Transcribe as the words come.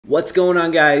What's going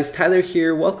on, guys? Tyler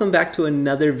here. Welcome back to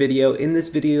another video in this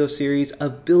video series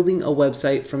of building a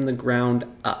website from the ground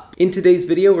up. In today's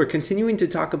video, we're continuing to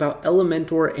talk about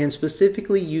Elementor and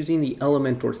specifically using the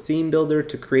Elementor theme builder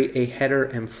to create a header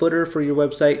and footer for your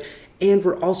website. And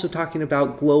we're also talking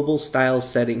about global style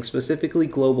settings, specifically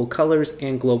global colors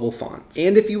and global fonts.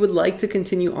 And if you would like to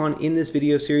continue on in this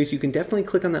video series, you can definitely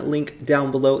click on that link down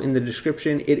below in the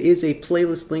description. It is a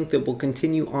playlist link that will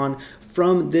continue on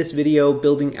from this video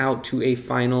building out to a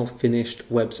final finished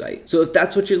website. So if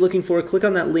that's what you're looking for, click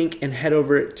on that link and head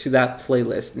over to that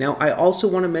playlist. Now, I also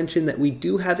want to mention that we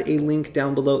do have a link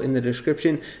down below in the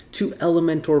description to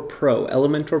Elementor Pro.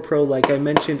 Elementor Pro, like I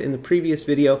mentioned in the previous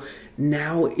video,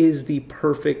 now is the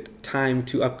perfect time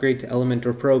to upgrade to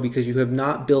Elementor Pro because you have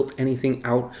not built anything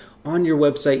out on your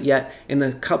website yet, and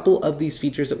a couple of these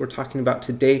features that we're talking about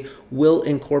today will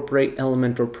incorporate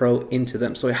Elementor Pro into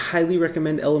them. So I highly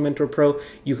recommend Elementor Pro.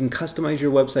 You can customize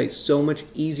your website so much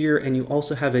easier, and you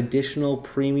also have additional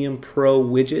premium pro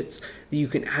widgets that you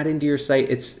can add into your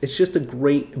site. It's just a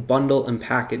great bundle and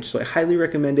package. So I highly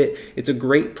recommend it. It's a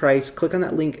great price. Click on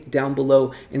that link down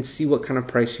below and see what kind of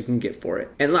price you can get for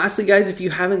it. And lastly, guys, if you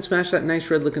haven't smashed that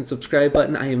nice red looking subscribe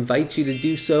button, I invite you to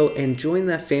do so and join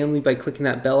that family by clicking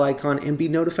that bell icon and be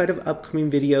notified of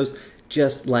upcoming videos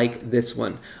just like this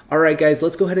one. All right, guys,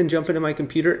 let's go ahead and jump into my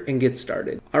computer and get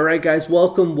started. All right, guys,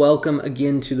 welcome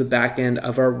again to the back end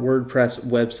of our WordPress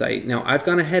website. Now, I've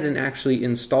gone ahead and actually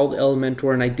installed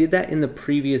Elementor, and I did that in the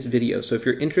previous video. So if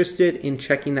you're interested in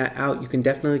checking that out, you can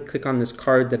definitely click on this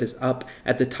card that is up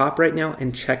at the top right now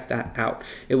and check that out.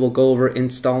 It will go over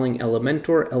installing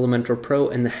Elementor, Elementor Pro,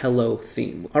 and the Hello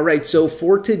theme. All right, so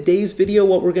for today's video,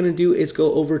 what we're gonna do is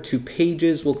go over to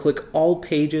Pages. We'll click All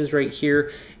Pages right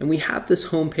here, and we have this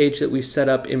home page that we've set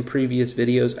up in previous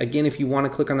videos. Again, if you want to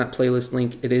click on that playlist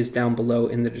link, it is down below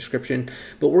in the description.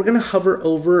 But we're going to hover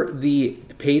over the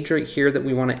page right here that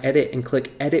we want to edit and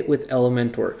click Edit with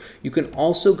Elementor. You can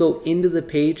also go into the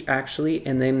page actually,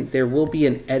 and then there will be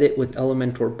an Edit with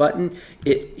Elementor button.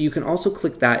 You can also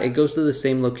click that. It goes to the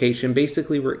same location.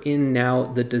 Basically, we're in now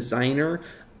the designer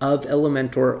of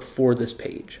Elementor for this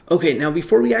page. Okay, now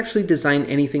before we actually design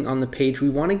anything on the page, we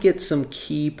want to get some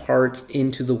key parts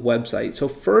into the website. So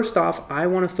first off, I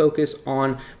want to focus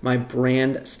on my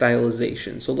brand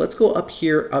stylization. So let's go up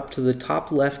here, up to the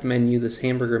top left menu, this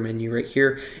hamburger menu right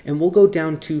here, and we'll go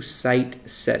down to Site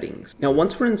Settings. Now,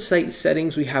 once we're in Site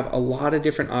Settings, we have a lot of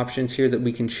different options here that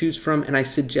we can choose from, and I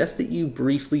suggest that you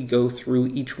briefly go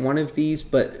through each one of these,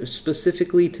 but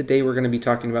specifically today we're going to be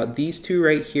talking about these two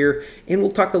right here, and we'll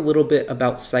talk a little bit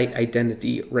about site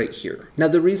identity right here. Now,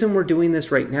 the reason we're doing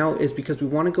this right now is because we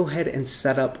want to go ahead and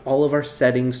set up all of our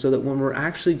settings so that when we're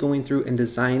actually going through and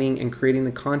designing and creating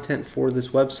the content for this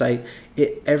website,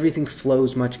 everything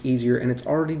flows much easier and it's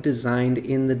already designed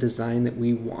in the design that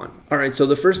we want. All right, so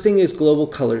the first thing is global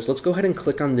colors. Let's go ahead and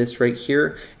click on this right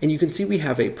here, and you can see we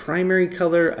have a primary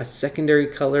color, a secondary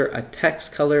color, a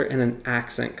text color, and an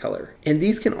accent color. And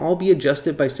these can all be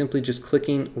adjusted by simply just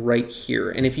clicking right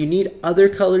here. And if you need other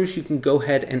colors, you can go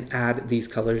ahead and add these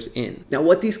colors in. Now,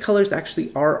 what these colors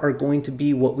actually are going to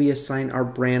be what we assign our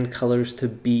brand colors to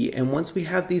be. And once we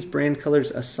have these brand colors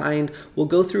assigned, we'll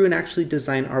go through and actually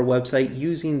design our website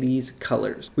using these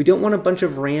colors. We don't want a bunch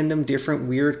of random different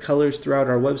weird colors throughout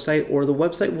our website, or the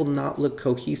website will not look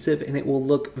cohesive and it will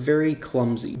look very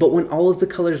clumsy. But when all of the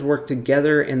colors work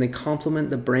together and they complement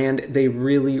the brand, they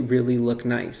really look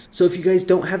nice. So if you guys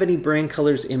don't have any brand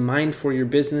colors in mind for your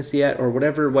business yet, or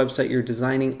whatever website you're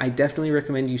designing, I definitely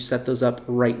recommend you set those up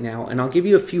right now. And I'll give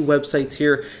you a few websites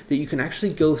here that you can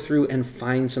actually go through and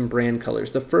find some brand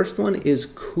colors. The first one is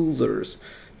coolors.co.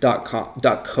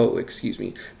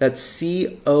 That's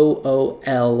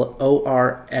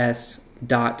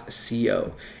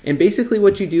COOLORS.co. And basically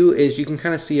what you do is you can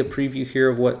kind of see a preview here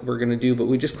of what we're going to do, but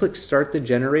we just click start the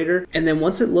generator, and then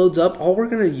once it loads up, all we're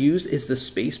going to use is the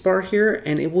space bar here,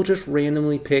 and it will just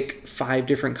randomly pick 5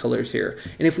 different colors here.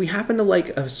 And if we happen to like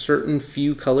a certain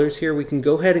few colors here, we can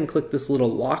go ahead and click this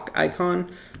little lock icon.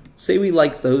 Say we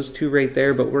like those 2 right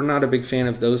there, but we're not a big fan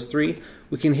of those 3.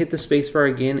 We can hit the spacebar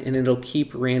again and it'll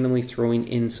keep randomly throwing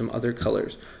in some other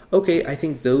colors. Okay, I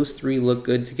think those 3 look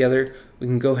good together. We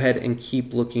can go ahead and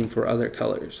keep looking for other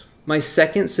colors. My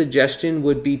second suggestion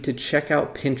would be to check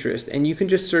out Pinterest, and you can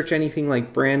just search anything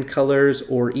like brand colors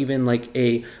or even like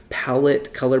a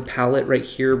palette, color palette right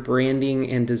here, branding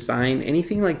and design,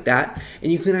 anything like that.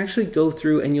 And you can actually go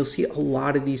through and you'll see a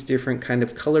lot of these different kind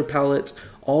of color palettes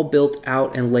all built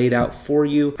out and laid out for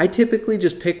you. I typically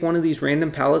just pick one of these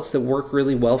random palettes that work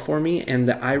really well for me and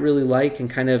that I really like and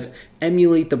kind of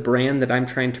emulate the brand that I'm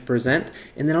trying to present,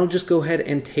 and then I'll just go ahead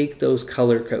and take those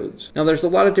color codes. Now there's a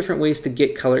lot of different ways to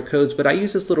get color codes, but I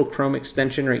use this little Chrome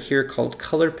extension right here called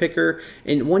Color Picker,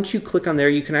 and once you click on there,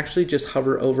 you can actually just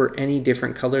hover over any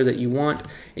different color that you want,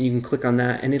 and you can click on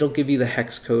that, and it'll give you the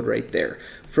hex code right there.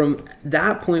 From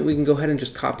that point, we can go ahead and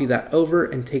just copy that over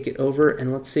and take it over,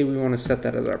 and let's say we want to set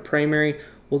that as our primary.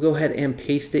 We'll go ahead and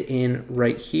paste it in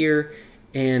right here,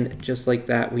 and just like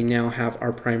that, we now have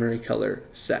our primary color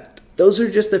set. Those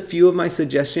are just a few of my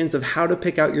suggestions of how to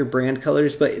pick out your brand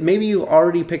colors, but maybe you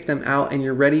already picked them out and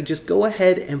you're ready. Just go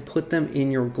ahead and put them in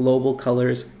your global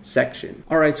colors section.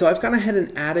 All right, so I've gone ahead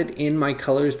and added in my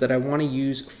colors that I want to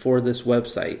use for this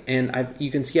website. And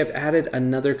you can see I've added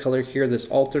another color here, this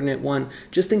alternate one,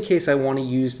 just in case I want to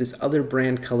use this other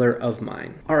brand color of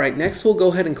mine. All right, next we'll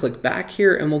go ahead and click back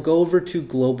here and we'll go over to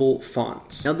global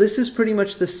fonts. Now this is pretty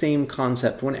much the same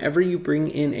concept. Whenever you bring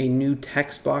in a new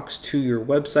text box to your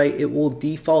website, it will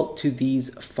default to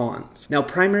these fonts. Now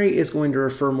primary is going to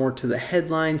refer more to the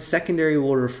headline, secondary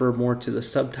will refer more to the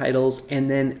subtitles, and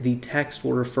then the text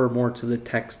will refer more to the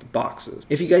text boxes.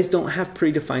 If you guys don't have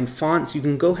predefined fonts, you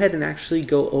can go ahead and actually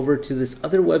go over to this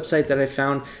other website that I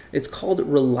found. It's called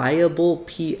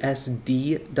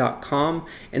reliablepsd.com,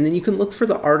 and then you can look for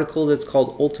the article that's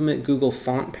called Ultimate Google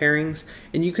Font Pairings,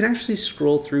 and you can actually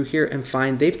scroll through here and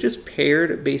find they've just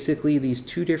paired basically these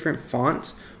two different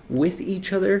fonts with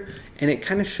each other, and it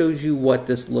kind of shows you what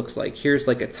this looks like. Here's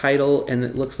like a title, and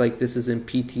it looks like this is in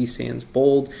PT Sans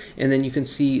bold, and then you can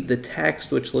see the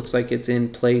text, which looks like it's in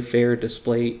Play Fair,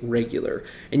 Display Regular,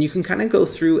 and you can kind of go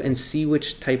through and see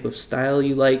which type of style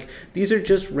you like. These are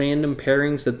just random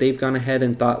pairings that they've gone ahead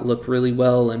and thought look really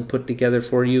well and put together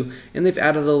for you, and they've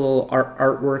added a little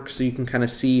artwork so you can kind of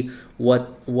see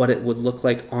what it would look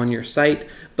like on your site.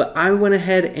 But I went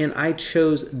ahead and I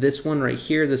chose this one right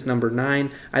here, this number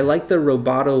 9. I like the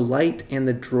Roboto Light and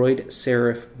the Droid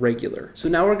Serif Regular. So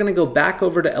now we're going to go back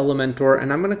over to Elementor,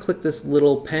 and I'm going to click this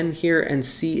little pen here and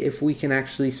see if we can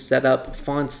actually set up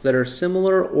fonts that are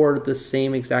similar or the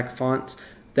same exact fonts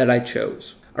that I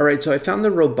chose. All right, so I found the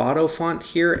Roboto font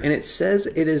here, and it says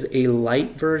it is a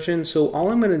light version. So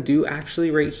all I'm going to do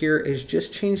actually right here is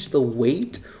just change the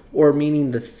weight, or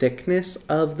meaning the thickness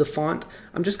of the font.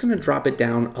 I'm just going to drop it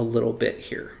down a little bit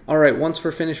here. All right, once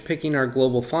we're finished picking our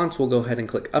global fonts, we'll go ahead and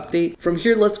click update. From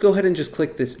here, let's go ahead and just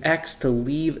click this X to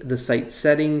leave the site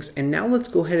settings. And now let's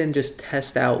go ahead and just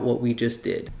test out what we just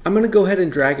did. I'm going to go ahead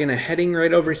and drag in a heading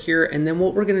right over here. And then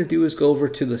what we're going to do is go over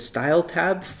to the style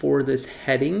tab for this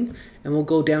heading. And we'll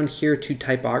go down here to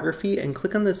typography and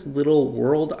click on this little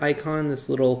world icon, this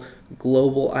little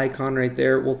global icon right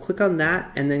there. We'll click on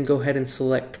that and then go ahead and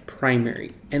select primary.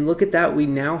 And look at that, we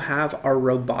now have our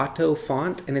Roboto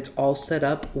font, and it's all set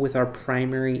up with our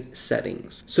primary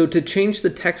settings. So to change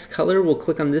the text color, we'll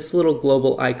click on this little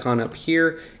global icon up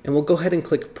here, and we'll go ahead and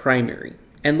click primary.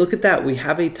 And look at that, we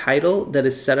have a title that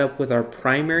is set up with our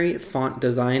primary font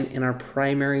design and our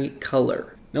primary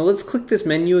color. Now let's click this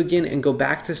menu again and go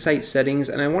back to site settings,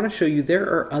 and I want to show you there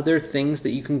are other things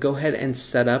that you can go ahead and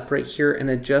set up right here and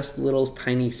adjust little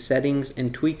tiny settings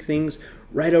and tweak things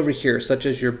right over here, such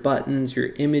as your buttons, your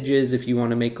images, if you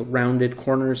want to make rounded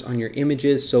corners on your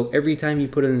images. So every time you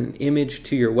put in an image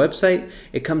to your website,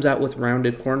 it comes out with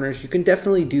rounded corners. You can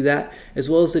definitely do that, as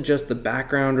well as adjust the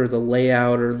background or the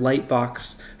layout or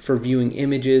lightbox for viewing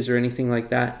images or anything like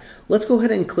that. Let's go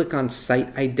ahead and click on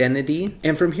site identity.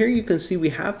 And from here, you can see we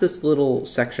have this little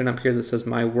section up here that says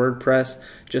My WordPress,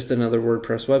 just another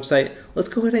WordPress website. Let's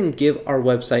go ahead and give our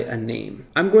website a name.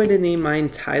 I'm going to name mine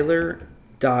Tyler.id,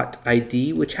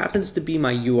 which happens to be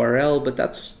my URL, but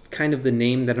that's kind of the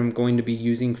name that I'm going to be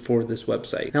using for this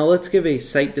website. Now let's give a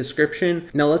site description.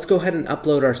 Now let's go ahead and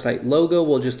upload our site logo.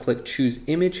 We'll just click choose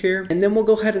image here, and then we'll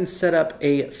go ahead and set up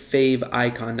a fave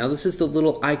icon. Now this is the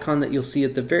little icon that you'll see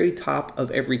at the very top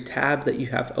of every tab that you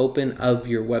have open of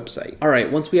your website. All right,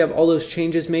 once we have all those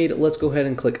changes made, let's go ahead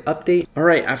and click update. All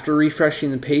right, after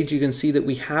refreshing the page, you can see that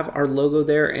we have our logo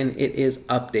there and it is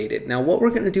updated. Now what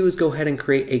we're gonna do is go ahead and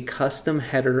create a custom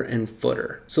header and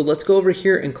footer. So let's go over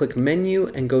here and click menu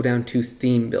and go down to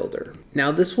theme builder.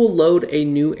 Now this will load a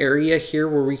new area here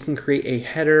where we can create a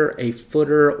header, a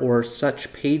footer, or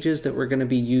such pages that we're going to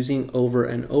be using over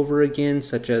and over again,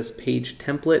 such as page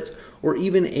templates or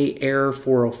even a Error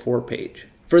 404 page.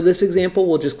 For this example,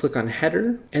 we'll just click on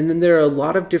header, and then there are a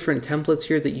lot of different templates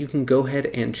here that you can go ahead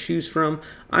and choose from.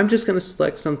 I'm just going to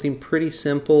select something pretty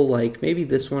simple, like maybe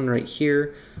this one right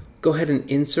here. Go ahead and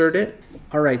insert it.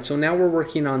 All right, so now we're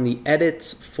working on the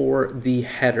edits for the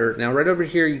header. Now right over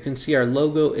here, you can see our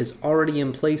logo is already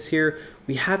in place here.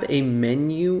 we have a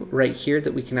menu right here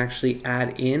that we can actually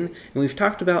add in. And we've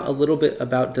talked about a little bit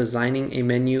about designing a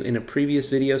menu in a previous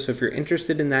video. So if you're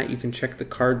interested in that, you can check the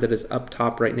card that is up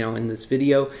top right now in this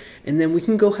video. And then we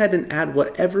can go ahead and add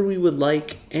whatever we would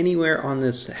like anywhere on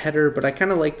this header, but I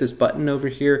kind of like this button over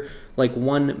here, like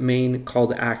one main call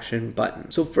to action button.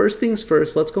 So first things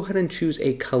first, let's go ahead and choose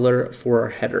a color for our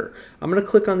header. I'm going to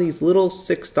click on these little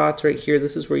 6 dots right here.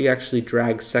 This is where you actually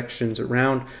drag sections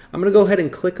around. I'm going to go ahead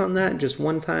and click on that just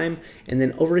one time, and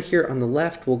then over here on the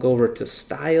left we'll go over to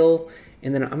style,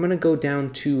 and then I'm going to go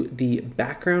down to the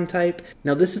background type.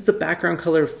 Now this is the background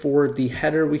color for the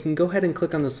header. We can go ahead and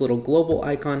click on this little global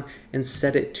icon and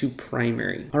set it to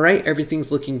primary. All right,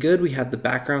 everything's looking good. We have the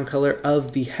background color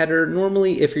of the header.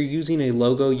 Normally, if you're using a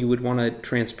logo, you would want a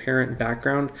transparent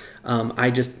background.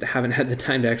 I just haven't had the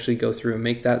time to actually go through and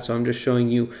make that, so I'm just showing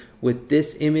you with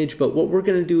this image. But what we're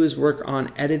going to do is work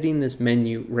on editing this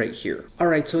menu right here. All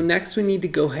right, so next we need to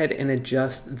go ahead and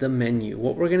adjust the menu.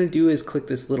 What we're going to do is click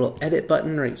this little edit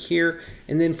button right here,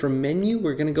 and then from menu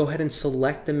we're going to go ahead and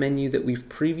select the menu that we've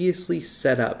previously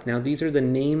set up. Now these are the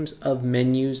names of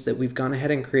menus that we've gone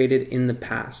ahead and created in the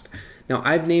past. Now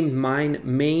I've named mine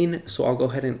main, so I'll go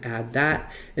ahead and add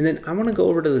that. And then I want to go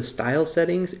over to the style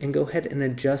settings and go ahead and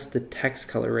adjust the text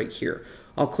color right here.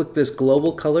 I'll click this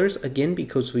global colors again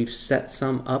because we've set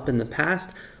some up in the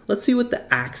past. Let's see what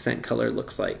the accent color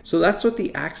looks like. So that's what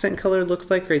the accent color looks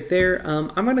like right there.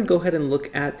 I'm going to go ahead and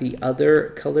look at the other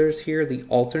colors here, the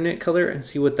alternate color, and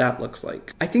see what that looks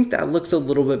like. I think that looks a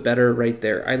little bit better right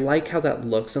there. I like how that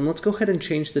looks. And let's go ahead and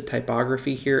change the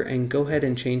typography here and go ahead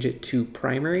and change it to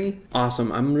primary.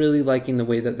 Awesome. I'm really liking the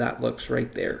way that that looks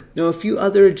right there. Now, a few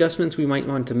other adjustments we might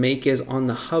want to make is on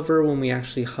the hover, when we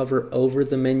actually hover over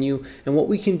the menu. And what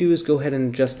we can do is go ahead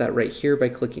and adjust that right here by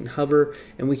clicking hover,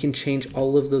 and we can change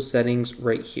all of those settings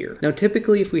right here. Now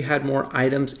typically if we had more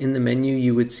items in the menu,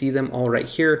 you would see them all right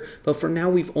here, but for now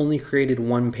we've only created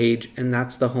one page, and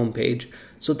that's the home page.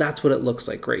 So that's what it looks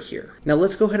like right here. Now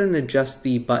let's go ahead and adjust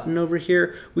the button over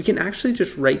here. We can actually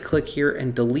just right click here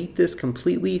and delete this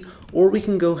completely, or we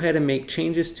can go ahead and make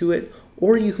changes to it,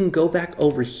 or you can go back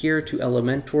over here to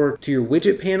Elementor, to your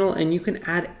widget panel, and you can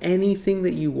add anything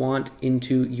that you want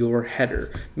into your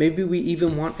header. Maybe we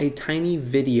even want a tiny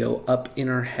video up in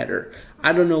our header.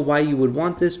 I don't know why you would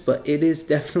want this, but it is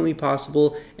definitely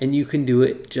possible, and you can do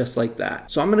it just like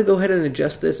that. So I'm gonna go ahead and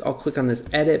adjust this. I'll click on this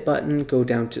edit button, go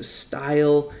down to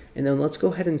style, and then let's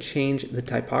go ahead and change the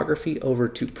typography over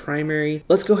to primary.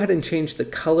 Let's go ahead and change the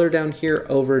color down here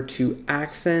over to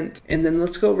accent. And then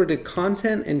let's go over to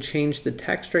content and change the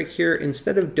text right here.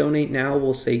 Instead of donate now,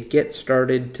 we'll say get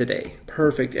started today.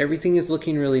 Perfect. Everything is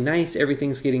looking really nice.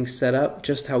 Everything's getting set up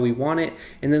just how we want it.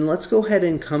 And then let's go ahead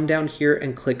and come down here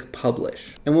and click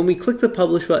publish. And when we click the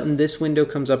publish button, this window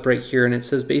comes up right here, and it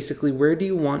says basically, where do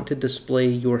you want to display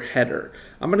your header?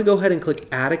 I'm going to go ahead and click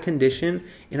add a condition,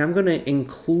 and I'm going to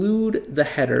include the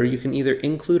header. You can either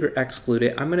include or exclude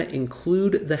it. I'm going to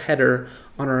include the header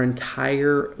on our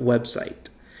entire website.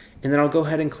 And then I'll go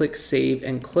ahead and click save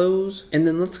and close. And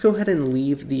then let's go ahead and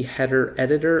leave the header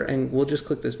editor, and we'll just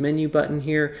click this menu button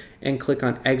here and click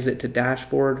on exit to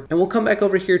dashboard. And we'll come back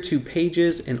over here to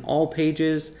pages and all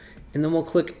pages. And then we'll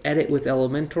click edit with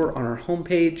Elementor on our home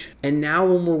page. And now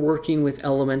when we're working with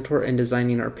Elementor and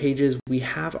designing our pages, we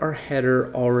have our header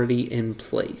already in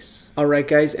place. All right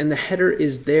guys, and the header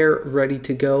is there ready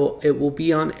to go. It will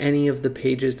be on any of the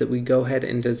pages that we go ahead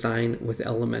and design with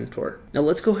Elementor. Now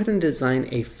let's go ahead and design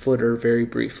a footer very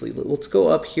briefly. Let's go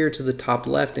up here to the top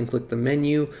left and click the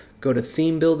menu, go to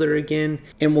theme builder again,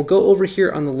 and we'll go over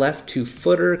here on the left to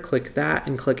footer, click that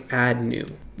and click add new.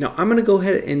 Now I'm gonna go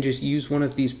ahead and just use one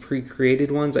of these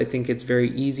pre-created ones. I think it's very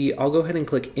easy. I'll go ahead and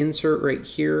click insert right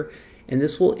here, and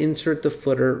this will insert the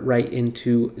footer right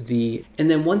into the, and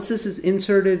then once this is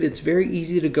inserted, it's very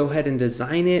easy to go ahead and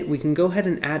design it. We can go ahead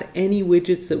and add any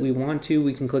widgets that we want to.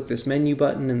 We can click this menu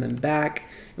button and then back,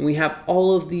 and we have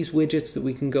all of these widgets that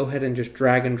we can go ahead and just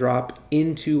drag and drop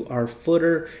into our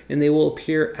footer, and they will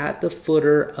appear at the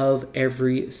footer of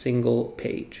every single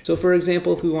page. So for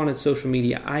example, if we wanted social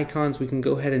media icons, we can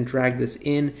go ahead and drag this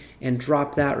in and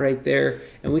drop that right there,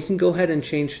 and we can go ahead and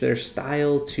change their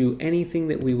style to anything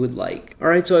that we would like. All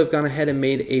right, so I've gone ahead and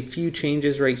made a few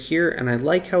changes right here, and I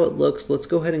like how it looks. Let's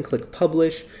go ahead and click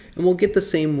publish, and we'll get the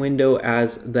same window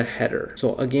as the header.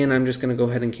 So again, I'm just gonna go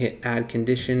ahead and hit add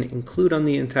condition, include on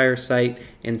the entire site,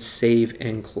 and save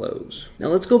and close. Now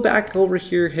let's go back over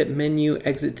here, hit menu,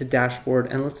 exit to dashboard,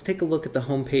 and let's take a look at the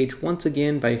home page once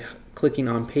again by clicking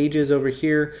on pages over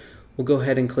here. We'll go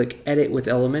ahead and click edit with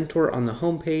Elementor on the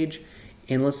home page,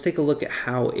 and let's take a look at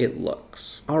how it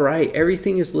looks. All right,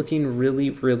 everything is looking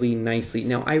really nicely.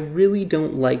 Now, I really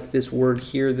don't like this word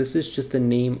here. This is just the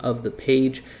name of the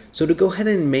page. So to go ahead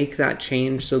and make that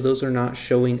change so those are not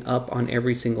showing up on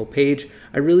every single page,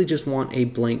 I really just want a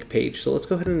blank page. So let's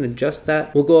go ahead and adjust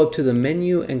that. We'll go up to the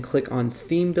menu and click on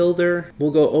Theme Builder.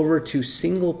 We'll go over to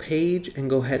Single Page and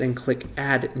go ahead and click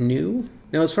Add New.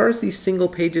 Now, as far as these single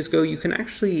pages go, you can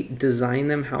actually design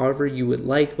them however you would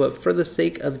like, but for the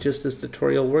sake of just this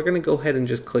tutorial, we're gonna go ahead and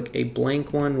just click a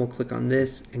blank one. We'll click on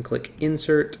this and click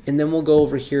Insert, and then we'll go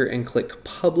over here and click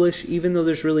Publish. Even though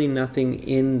there's really nothing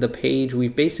in the page,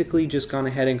 we've basically just gone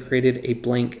ahead and created a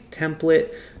blank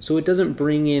template, so it doesn't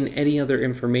bring in any other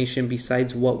information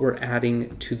besides what we're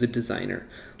adding to the designer.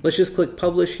 Let's just click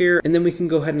Publish here, and then we can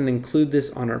go ahead and include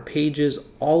this on our pages,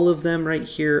 all of them right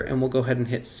here, and we'll go ahead and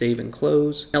hit Save and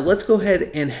Close. Now let's go ahead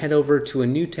and head over to a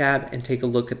new tab and take a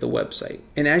look at the website.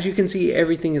 And as you can see,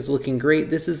 everything is looking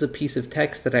great. This is a piece of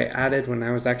text that I added when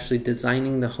I was actually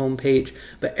designing the home page,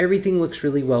 but everything looks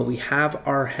really well. We have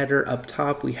our header up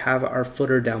top, we have our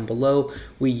footer down below.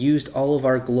 We used all of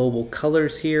our global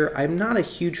colors here. I'm not a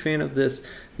huge fan of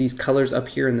these colors up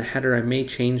here in the header. I may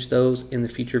change those in the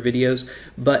future videos,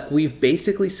 but we've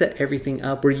basically set everything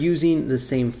up. We're using the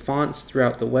same fonts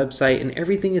throughout the website and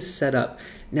everything is set up.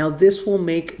 Now this will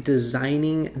make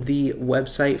designing the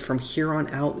website from here on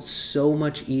out so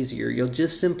much easier. You'll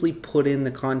just simply put in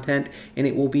the content and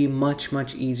it will be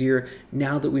much easier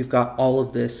now that we've got all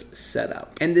of this set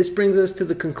up. And this brings us to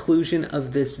the conclusion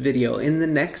of this video. In the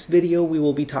next video, we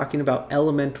will be talking about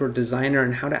Elementor Designer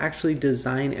and how to actually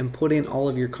design and put in all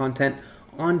of your content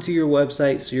onto your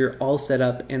website so you're all set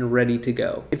up and ready to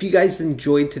go. If you guys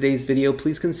enjoyed today's video,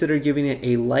 please consider giving it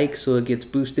a like so it gets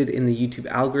boosted in the YouTube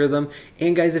algorithm.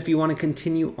 And guys, if you want to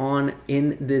continue on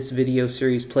in this video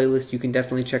series playlist, you can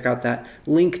definitely check out that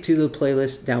link to the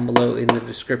playlist down below in the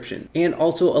description. And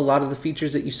also, a lot of the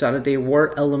features that you saw today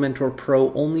were Elementor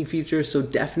Pro only features, so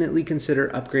definitely consider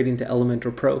upgrading to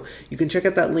Elementor Pro. You can check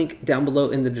out that link down below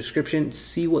in the description,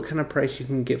 see what kind of price you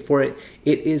can get for it.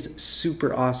 It is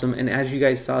super awesome, and as you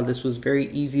guys saw, this was very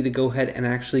easy to go ahead and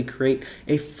actually create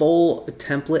a full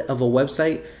template of a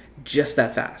website just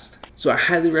that fast. So I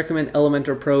highly recommend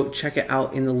Elementor Pro. Check it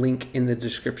out in the link in the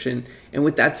description. And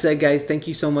with that said, guys, thank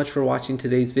you so much for watching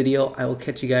today's video. I will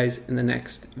catch you guys in the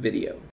next video.